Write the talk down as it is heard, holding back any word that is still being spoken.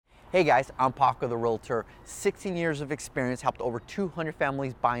Hey guys, I'm Paco the Realtor. 16 years of experience, helped over 200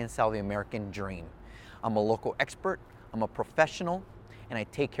 families buy and sell the American dream. I'm a local expert, I'm a professional, and I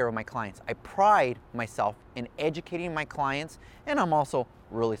take care of my clients. I pride myself in educating my clients, and I'm also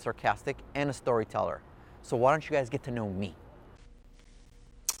really sarcastic and a storyteller. So why don't you guys get to know me?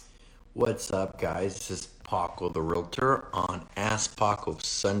 What's up, guys? This is Paco the Realtor on Ask Paco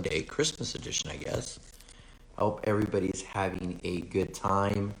Sunday, Christmas edition, I guess. I hope everybody's having a good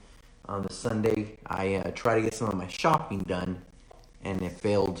time on the Sunday. I try to get some of my shopping done, and it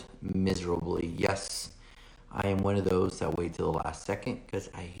failed miserably. Yes, I am one of those that wait till the last second because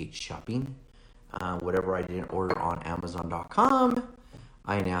I hate shopping. Whatever I didn't order on Amazon.com,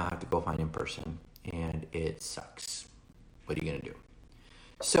 I now have to go find in person, and it sucks. What are you going to do?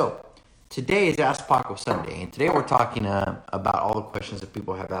 So, today is Ask Paco Sunday, and today we're talking about all the questions that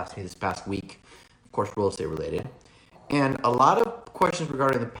people have asked me this past week, of course, real estate related, and a lot of questions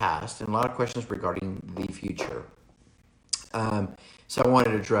regarding the past and a lot of questions regarding the future. So I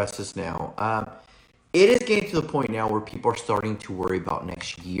wanted to address this now. It is getting to the point now where people are starting to worry about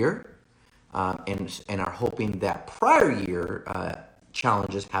next year and are hoping that prior year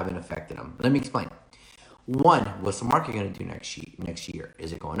challenges haven't affected them. Let me explain. One, what's the market going to do next year?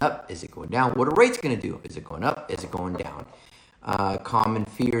 Is it going up? Is it going down? What are rates going to do? Is it going up? Is it going down? Common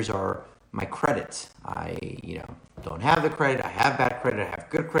fears are my credit. I don't have the credit. I have bad credit. I have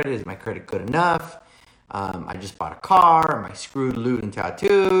good credit. Is my credit good enough? I just bought a car. Am I screwed, lewd, and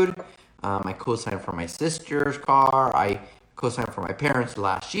tattooed? I co-signed for my sister's car. I co-signed for my parents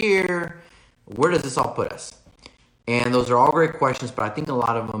last year. Where does this all put us? And those are all great questions, but I think a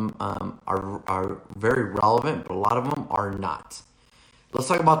lot of them are very relevant, but a lot of them are not. Let's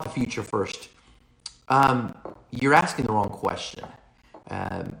talk about the future first. You're asking the wrong question.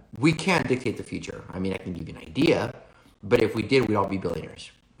 We can't dictate the future. I mean, I can give you an idea, but if we did, we'd all be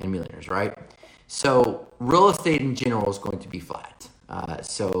billionaires and millionaires, right? So real estate in general is going to be flat.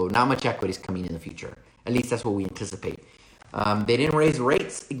 So not much equity is coming in the future. At least that's what we anticipate. They didn't raise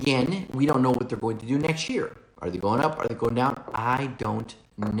rates again. We don't know what they're going to do next year. Are they going up? Are they going down? I don't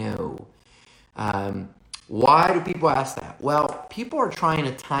know. Why do people ask that? Well, people are trying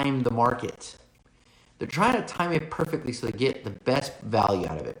to time the market. They're trying to time it perfectly so they get the best value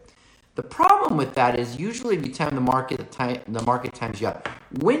out of it. The problem with that is usually if you time the market, the market times you out.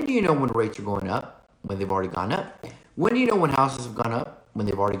 When do you know when rates are going up? When they've already gone up. When do you know when houses have gone up? When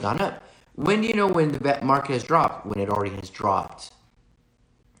they've already gone up. When do you know when the market has dropped? When it already has dropped.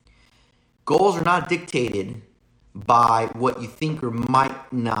 Goals are not dictated by what you think or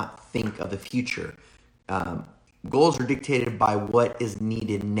might not think of the future. Goals are dictated by what is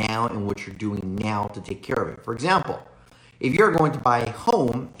needed now and what you're doing now to take care of it. For example, if you're going to buy a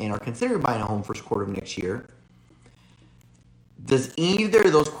home and are considering buying a home first quarter of next year, does either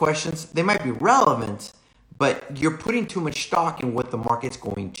of those questions, they might be relevant, but you're putting too much stock in what the market's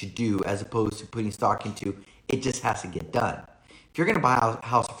going to do as opposed to putting stock into it just has to get done. If you're going to buy a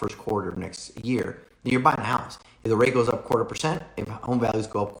house the first quarter of next year, then you're buying a house. If the rate goes up 0.25%, if home values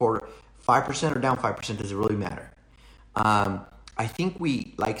go up 5% or down 5%, does it really matter? I think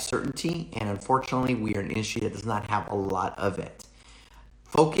we like certainty, and unfortunately, we are an industry that does not have a lot of it.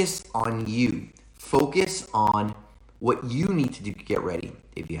 Focus on you. Focus on what you need to do to get ready.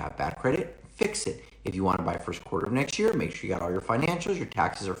 If you have bad credit, fix it. If you want to buy first quarter of next year, make sure you got all your financials, your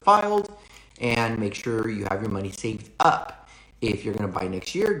taxes are filed, and make sure you have your money saved up. If you're going to buy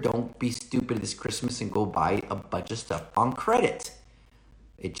next year, don't be stupid this Christmas and go buy a bunch of stuff on credit.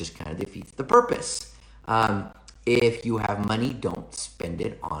 It just kind of defeats the purpose. If you have money, don't spend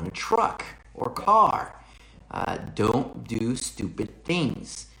it on a truck or car. Don't do stupid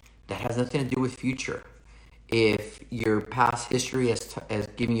things. That has nothing to do with future. If your past history has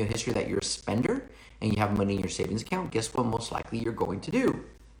given you a history that you're a spender and you have money in your savings account, guess what most likely you're going to do?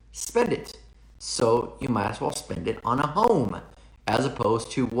 Spend it. So you might as well spend it on a home as opposed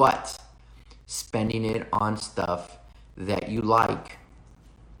to what? Spending it on stuff that you like.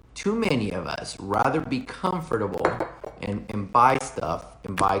 Too many of us rather be comfortable and buy stuff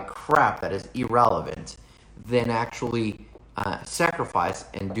and buy crap that is irrelevant than actually sacrifice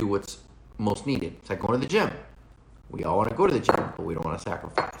and do what's most needed. It's like going to the gym. We all want to go to the gym, but we don't want to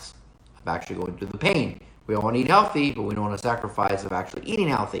sacrifice of actually going through the pain. We all want to eat healthy, but we don't want to sacrifice of actually eating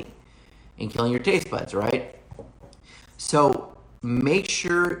healthy and killing your taste buds, right? So make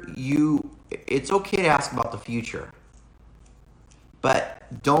sure it's okay to ask about the future, but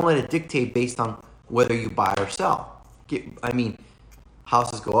don't let it dictate based on whether you buy or sell.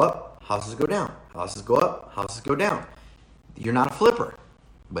 Houses go up, houses go down. Houses go up, houses go down. You're not a flipper.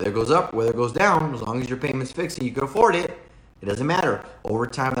 Whether it goes up, whether it goes down, as long as your payment's fixed and you can afford it, It doesn't matter. Over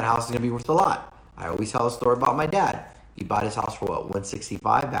time, that house is going to be worth a lot. I always tell a story about my dad. He bought his house for what,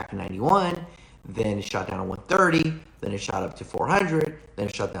 165 back in 91. Then it shot down to 130. Then it shot up to 400. Then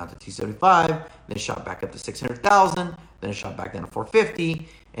it shot down to 275. Then it shot back up to 600,000. Then it shot back down to 450.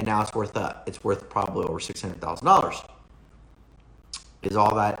 And now it's worth probably over $600,000. Is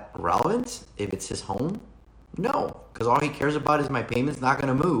all that relevant if it's his home? No, because all he cares about is my payment's not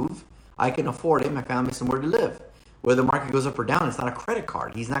going to move. I can afford it. My family's somewhere to live. Whether the market goes up or down, it's not a credit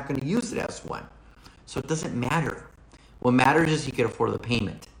card. He's not going to use it as one. So it doesn't matter. What matters is he can afford the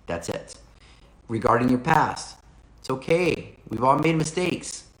payment. That's it. Regarding your past, it's okay. We've all made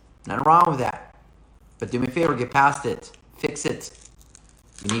mistakes. Nothing wrong with that. But do me a favor, get past it. Fix it.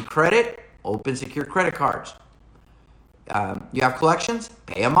 You need credit? Open secure credit cards. You have collections?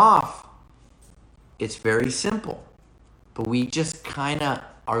 Pay them off. It's very simple. But we just kind of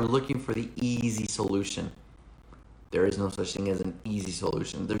are looking for the easy solution. There is no such thing as an easy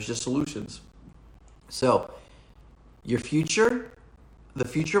solution. There's just solutions. So, your future, the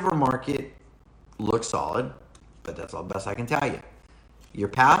future of our market looks solid, but that's all the best I can tell you. Your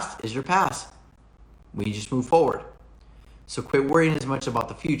past is your past. We just move forward. So quit worrying as much about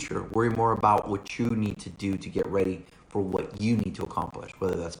the future. Worry more about what you need to do to get ready for what you need to accomplish,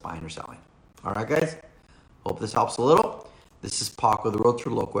 whether that's buying or selling. All right, guys? Hope this helps a little. This is Paco, the Realtor,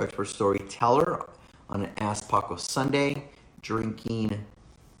 local expert storyteller, on an Ask Paco Sunday, drinking.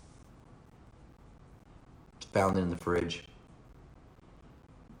 It's found in the fridge.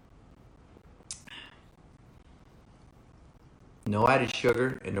 No added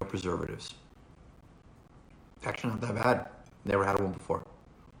sugar and no preservatives. Actually, not that bad. Never had one before.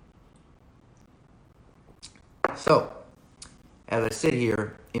 So, as I sit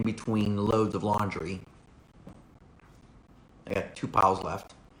here in between loads of laundry, I got 2 piles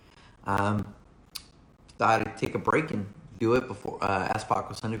left. Thought I'd take a break and do it before Ask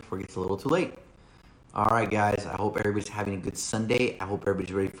Paco Sunday before it gets a little too late. All right, guys. I hope everybody's having a good Sunday. I hope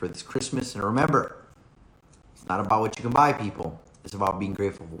everybody's ready for this Christmas. And remember, it's not about what you can buy, people. It's about being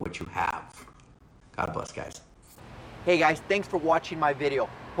grateful for what you have. God bless, guys. Hey guys, thanks for watching my video.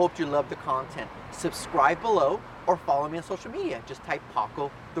 Hope you love the content. Subscribe below or follow me on social media. Just type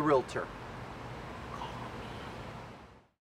Paco the Realtor.